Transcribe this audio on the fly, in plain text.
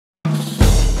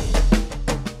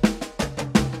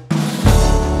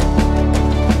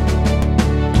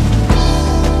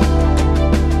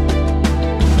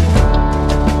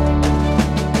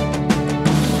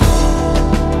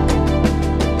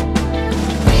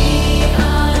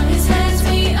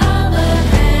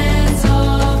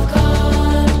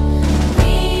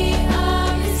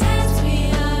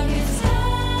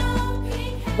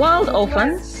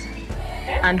Orphans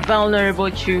and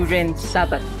Vulnerable Children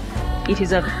Sabbath. It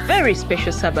is a very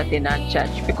special Sabbath in our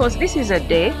church because this is a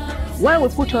day where we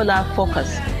put all our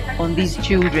focus on these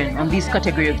children, on this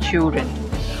category of children.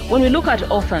 When we look at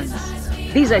orphans,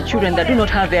 these are children that do not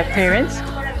have their parents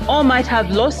or might have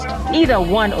lost either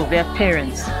one of their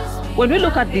parents. When we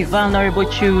look at the vulnerable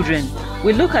children,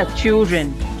 we look at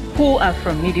children who are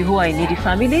in needy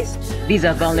families. These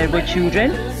are vulnerable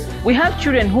children. We have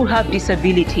children who have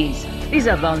disabilities. These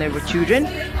are vulnerable children.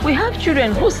 We have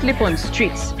children who sleep on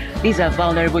streets. These are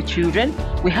vulnerable children.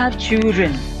 We have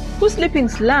children who sleep in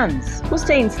slums, who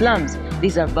stay in slums.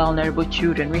 These are vulnerable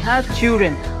children. We have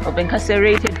children of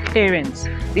incarcerated parents.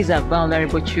 These are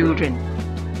vulnerable children.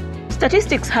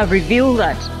 Statistics have revealed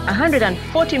that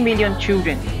 140 million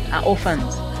children are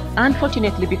orphans.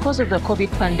 Unfortunately, because of the COVID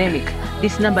pandemic,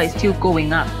 this number is still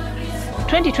going up.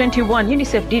 2021,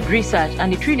 UNICEF did research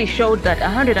and it really showed that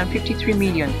 153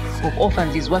 million of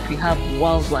orphans is what we have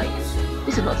worldwide.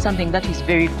 This is not something that is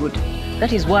very good.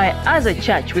 That is why, as a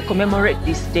church, we commemorate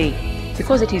this day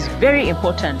because it is very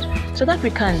important so that we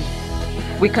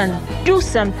can do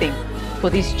something for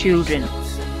these children.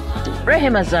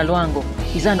 Rehema Zalwango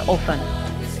is an orphan.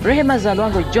 Rehema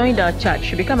Zalwango joined our church.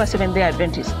 She became a Seventh-day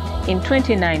Adventist in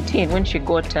 2019 when she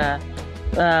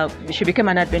became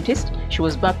an Adventist. She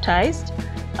was baptized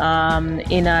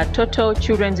in a total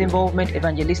children's involvement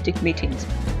evangelistic meetings.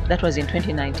 That was in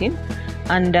 2019.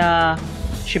 And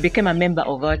she became a member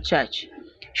of our church.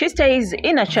 She stays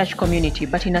in a church community,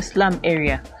 but in a slum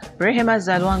area. Rehema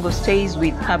Zalwango stays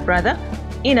with her brother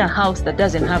in a house that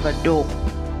doesn't have a door.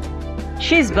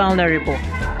 She's vulnerable.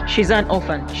 She's an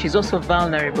orphan. She's also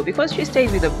vulnerable because she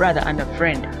stays with a brother and a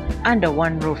friend under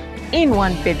one roof, in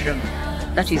one bedroom.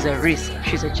 That is a risk.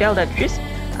 She's a child at risk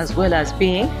as well as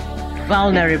being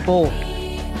vulnerable.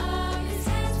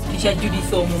 Teacher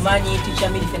Judith Omumanyi, teacher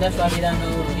Milifena Twabiranga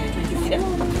olujutujukira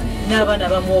n'abaana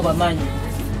abamu obamanyi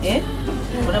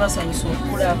olabasanyusa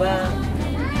okulaba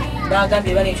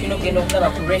bagambye bali tulina okugenda okulaba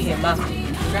ku Rehema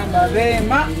gamba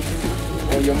Rehema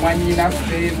oyo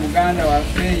mwanyinaffe muganda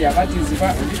waffe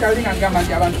yabatizibwa bikalinga gamba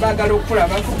nti abantu baagala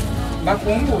okulabako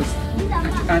bakumbuuza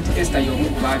anti Esther y'omu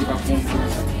ku baali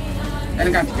bakumbuuza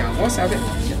yalinga nti jangu osabe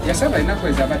yasaba ennaku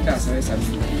ezo abadde asaba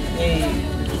esabiri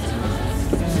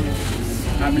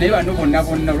naye bano bonna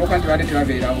olwokuba nti baali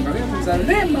tebabeerawo nga beebuuza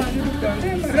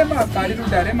Rema afe ali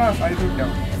ludda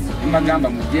mbagamba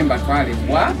mujje mbatwale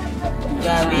bwa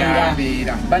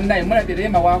yabeera bannaye mulabye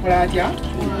Rema waakola atya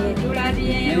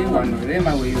wano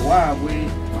Rema weewaabwe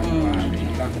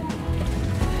wabeera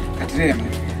kati Rema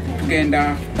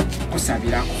tugenda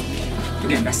kusabirako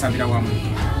tugenda sabira wamu.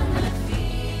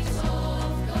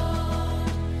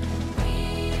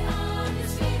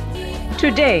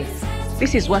 Today,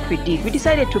 this is what we did. We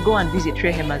decided to go and visit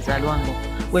Rehema Zalwango.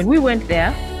 When we went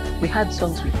there, we had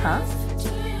songs with her.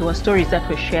 There were stories that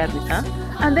were shared with her.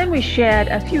 And then we shared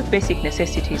a few basic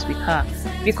necessities with her.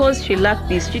 Because she lacked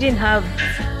this, she didn't have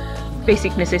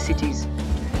basic necessities.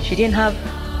 She didn't have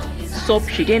soap,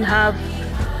 she didn't have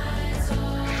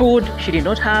food, she did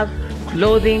not have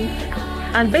clothing,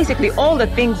 and basically all the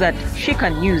things that she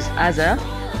can use as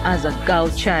a girl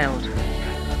child.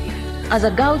 As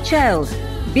a girl child,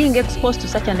 being exposed to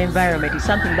such an environment is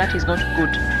something that is not good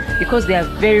because there are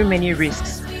very many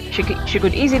risks. She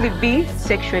could easily be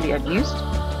sexually abused.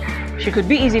 She could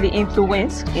be easily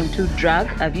influenced into drug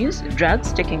abuse,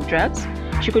 taking drugs.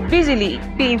 She could easily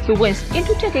be influenced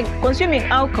into consuming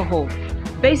alcohol.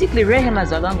 Basically, Rehema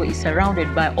Zalwango is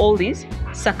surrounded by all these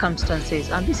circumstances,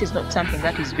 and this is not something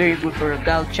that is very good for a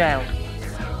girl child.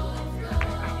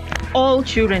 All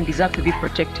children deserve to be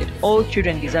protected. All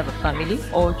children deserve a family.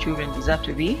 All children deserve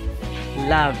to be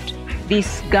loved.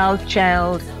 This girl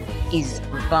child is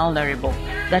vulnerable.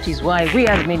 That is why we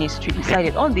as ministry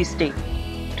decided on this day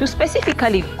to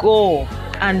specifically go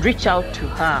and reach out to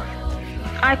her.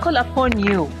 I call upon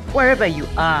you, wherever you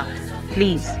are,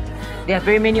 please. There are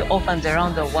very many orphans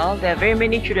around the world. There are very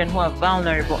many children who are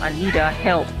vulnerable and need our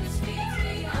help.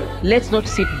 Let's not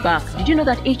sit back. Did you know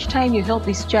that each time you help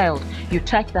this child, you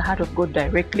touch the heart of God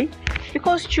directly?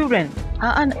 Because children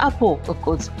are an apple of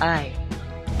God's eye.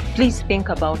 Please think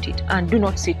about it and do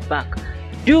not sit back.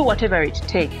 Do whatever it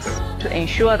takes to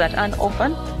ensure that an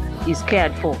orphan is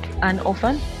cared for. An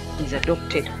orphan is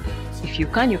adopted. If you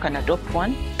can adopt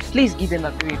one. Please give them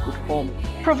a very good home.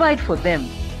 Provide for them,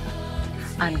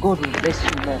 and God will bless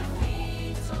you more.